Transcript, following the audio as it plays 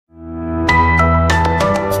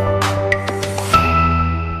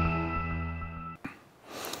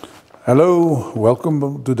Hello,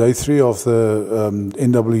 welcome to day 3 of the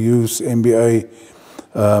NWU's MBA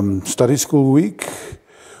Study School Week.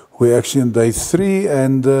 We're actually on day 3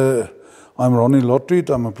 and I'm Ronnie Lotriet.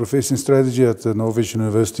 I'm a professor in strategy at the NWU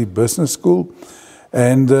University Business School.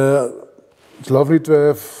 And it's lovely to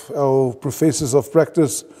have our professors of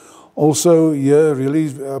practice also here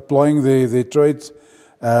really applying their trade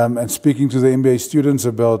and speaking to the MBA students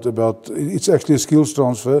about it's actually a skills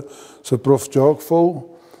transfer. So Prof Jacques Faul,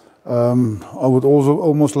 I would also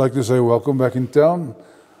almost like to say welcome back in town.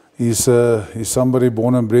 He's somebody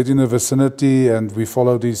born and bred in the vicinity, and we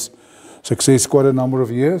followed his success quite a number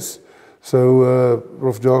of years. So,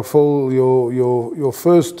 Prof Jacques Faul, your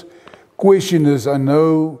first question is, I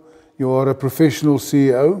know you are a professional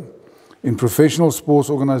CEO in professional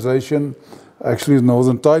sports organisation, actually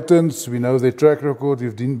Northern Titans. We know their track record.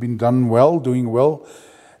 You've been doing well.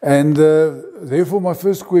 And therefore, my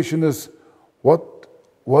first question is,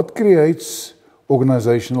 what creates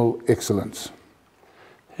organisational excellence?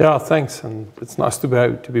 Yeah, thanks, and it's nice to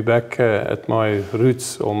be back at my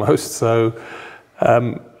roots almost. So,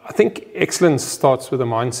 I think excellence starts with a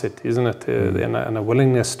mindset, isn't it? And a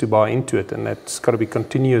willingness to buy into it, and that's got to be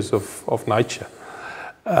continuous of nature.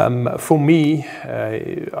 For me,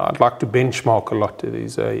 I'd like to benchmark a lot. It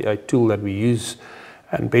is a tool that we use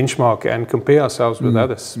and benchmark and compare ourselves with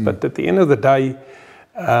others. But at the end of the day,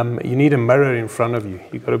 you need a mirror in front of you.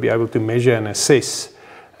 You've got to be able to measure and assess,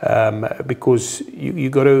 because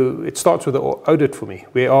it starts with an audit for me.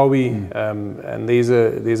 Where are we? And there's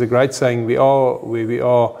a great saying, we are where we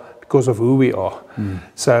are because of who we are.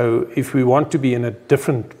 So if we want to be in a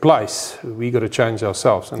different place, we got to change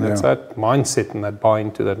ourselves, and that's that mindset and that buy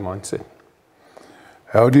into that mindset.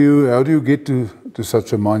 How do you get to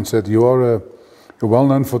such a mindset? You're well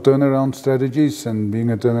known for turnaround strategies and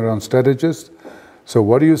being a turnaround strategist. So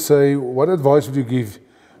what do you say, what advice would you give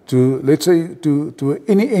to, let's say, to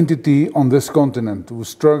any entity on this continent who's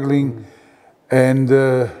struggling and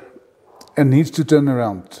needs to turn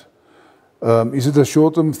around? Is it a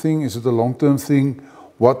short-term thing? Is it a long-term thing?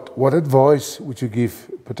 What advice would you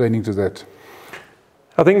give pertaining to that?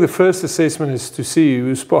 I think the first assessment is to see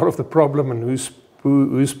who's part of the problem and who's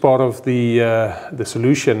part of the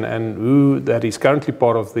solution, and who that is currently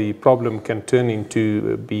part of the problem can turn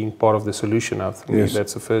into being part of the solution. I think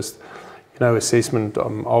that's the first assessment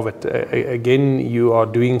of it. Again, you are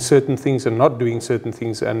doing certain things and not doing certain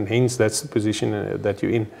things, and hence that's the position that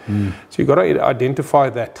you're in. So you've got to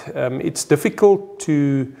identify that. It's difficult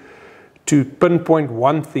to pinpoint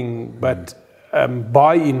one thing, but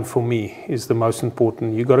buy-in for me is the most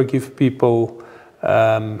important. You've got to give people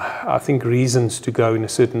I think reasons to go in a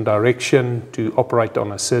certain direction, to operate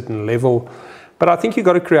on a certain level. But I think you've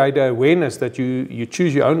got to create an awareness that you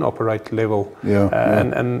choose your own operate level.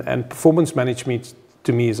 And performance management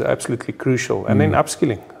to me is absolutely crucial. And then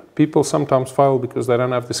upskilling. People sometimes fail because they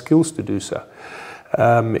don't have the skills to do so.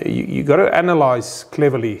 You got to analyze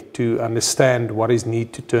cleverly to understand what is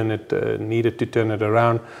needed to turn it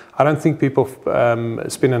around. I don't think people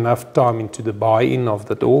spend enough time into the buy-in of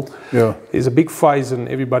that all. There's a big phase and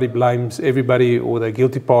everybody blames everybody, or the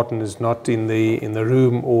guilty partner is not in the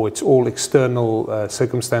room, or it's all external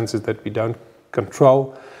circumstances that we don't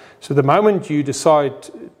control. So the moment you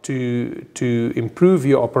decide to improve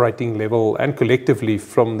your operating level, and collectively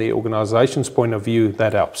from the organization's point of view,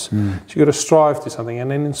 that helps. So you've got to strive to something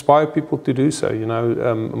and then inspire people to do so,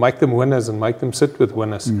 make them winners and make them sit with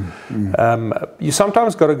winners. You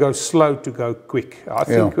sometimes got to go slow to go quick. I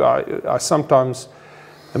think I sometimes,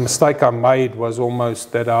 the mistake I made was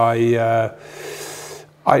almost that I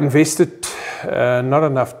invested not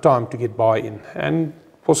enough time to get buy-in, and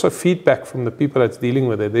also feedback from the people that's dealing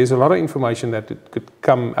with it. There's a lot of information that could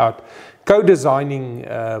come out. Co-designing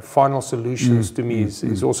final solutions to me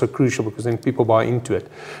is also crucial, because then people buy into it.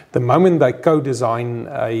 The moment they co-design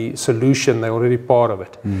a solution, they're already part of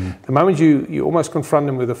it. The moment you almost confront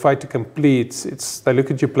them with a fait accompli, they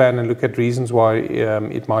look at your plan and look at reasons why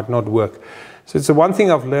it might not work. So it's the one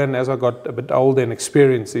thing I've learned as I got a bit older and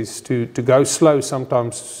experienced is to go slow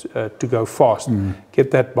sometimes, to go fast.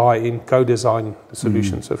 Get that buy-in, co-design the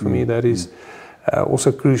solution. So for me, that is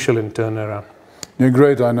also crucial in turnaround. You're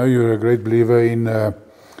great. I know you're a great believer in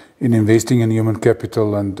investing in human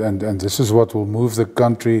capital, and this is what will move the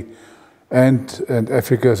country and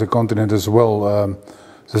Africa as a continent as well.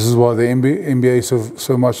 This is why the MBA is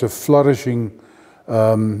so much a flourishing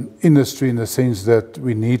industry, in the sense that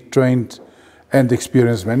we need trained and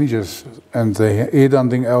experienced managers, and they're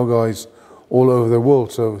headhunting our guys all over the world.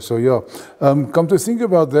 So yeah. Come to think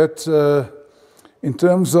about that, in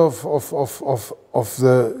terms of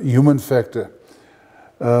the human factor,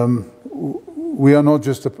 we are not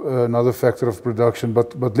just another factor of production,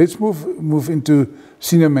 but let's move into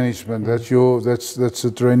senior management. That's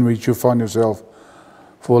the terrain which you find yourself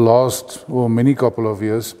for last or many couple of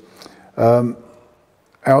years.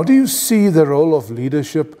 How do you see the role of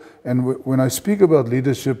leadership? And when I speak about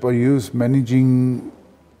leadership, I use managing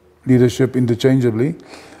leadership interchangeably,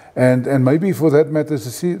 and maybe for that matter,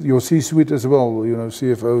 your C-suite as well. You know,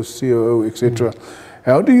 CFO, COO, etc.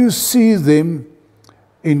 How do you see them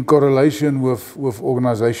in correlation with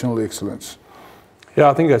organizational excellence?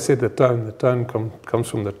 Yeah, I think I said the tone comes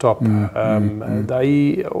from the top.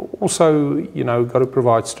 They also, you know, got to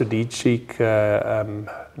provide strategic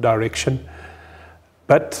direction,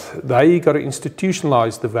 but they got to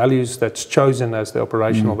institutionalize the values that's chosen as the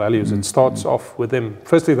operational values. It starts off with them.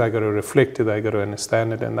 Firstly, they got to reflect it, they got to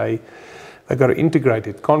understand it, and they got to integrate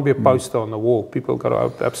it. It can't be a poster on the wall. People got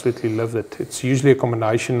to absolutely live it. It's usually a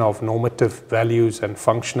combination of normative values and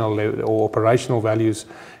functional or operational values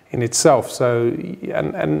in itself. So,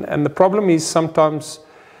 and the problem is sometimes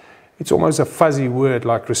it's almost a fuzzy word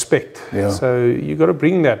like respect. Yeah. So you got to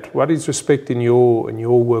bring that. What is respect in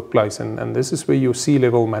your workplace? And this is where your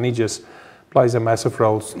C-level managers plays a massive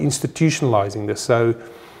role, institutionalizing this. So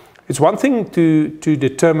it's one thing to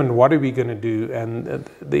determine what are we going to do, and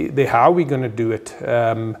the how we're going to do it.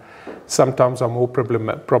 Sometimes are more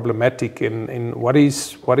problematic in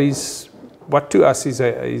what to us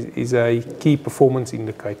is a key performance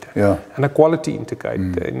indicator, and a quality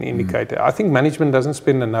indicator. I think management doesn't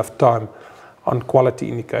spend enough time on quality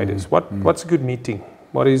indicators. What's a good meeting?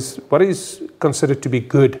 What is considered to be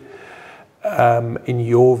good in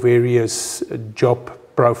your various job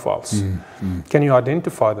profiles? Can you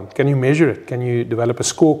identify them? Can you measure it? Can you develop a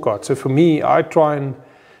scorecard? So for me, I try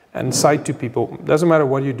and say to people, doesn't matter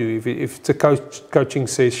what you do, if it's a coaching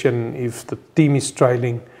session, if the team is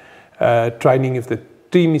training, if the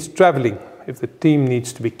team is traveling, if the team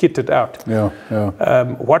needs to be kitted out,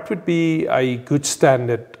 what would be a good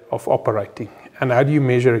standard of operating, and how do you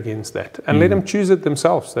measure against that? And let them choose it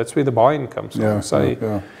themselves. That's where the buy-in comes from.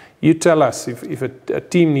 So you tell us if a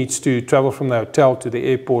team needs to travel from the hotel to the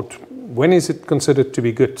airport, when is it considered to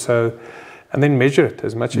be good? So, and then measure it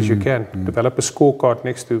as much as you can. Develop a scorecard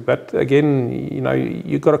next to it. But again, you know,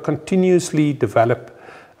 you've got to continuously develop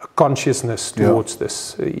a consciousness towards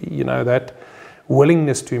this, you know, that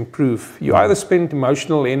willingness to improve. You either spend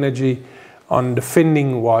emotional energy on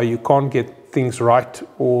defending why you can't get things right,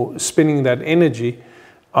 or spending that energy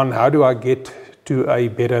on how do I get to a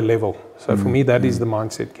better level. So for me, that is the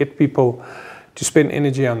mindset. Get people to spend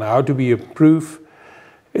energy on how do we improve.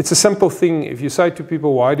 It's a simple thing. If you say to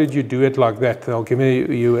people, why did you do it like that? They'll give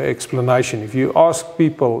you an explanation. If you ask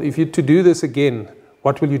people, if you to do this again,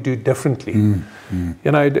 what will you do differently?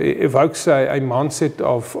 You know, it evokes a mindset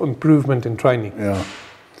of improvement in training. Yeah,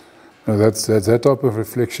 no, that type of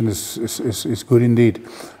reflection is good indeed.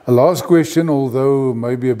 A last question, although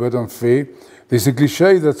maybe a bit unfair. There's a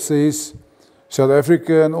cliche that says South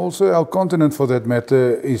Africa, and also our continent for that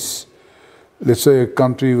matter, is, let's say, a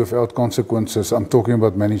country without consequences. I'm talking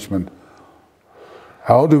about management.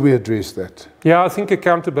 How do we address that? Yeah, I think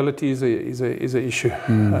accountability is an issue.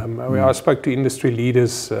 I spoke to industry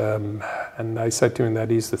leaders, and they said to me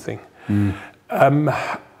that is the thing.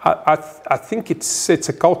 I think it sets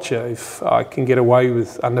a culture. If I can get away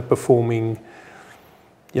with underperforming,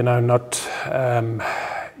 you know, not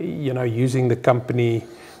you know, using the company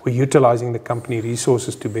or utilizing the company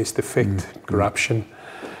resources to best effect, corruption.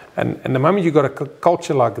 And the moment you've got a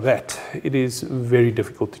culture like that, it is very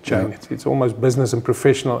difficult to change. It's almost business and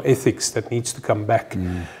professional ethics that needs to come back.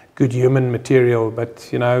 Good human material, but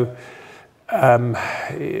you know,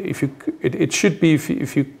 it should be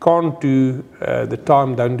if you can't do the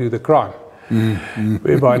time, don't do the crime.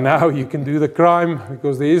 Whereby now you can do the crime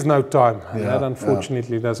because there is no time. And that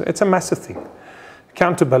unfortunately does. It's a massive thing.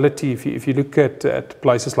 Accountability, if you look at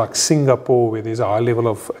places like Singapore where there's a high level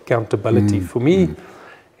of accountability, for me,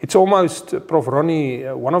 it's almost, Prof Ronnie,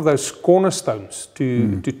 one of those cornerstones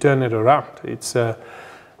to turn it around. It's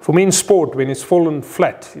for me in sport, when it's fallen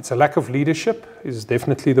flat, it's a lack of leadership is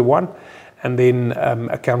definitely the one, and then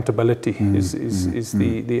accountability is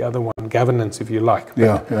the other one, governance if you like.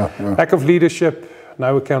 Lack of leadership,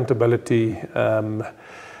 no accountability.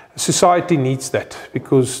 Society needs that,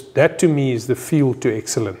 because that to me is the fuel to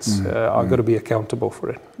excellence. I've got to be accountable for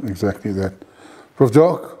it. Exactly that. Prof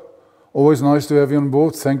Jacques, always nice to have you on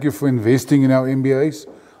board. Thank you for investing in our MBAs.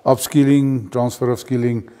 Upskilling, transfer of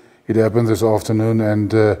skilling, it happened this afternoon,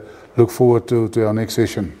 and look forward to our next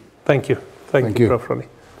session. Thank you. Thank you, Prof Ronnie.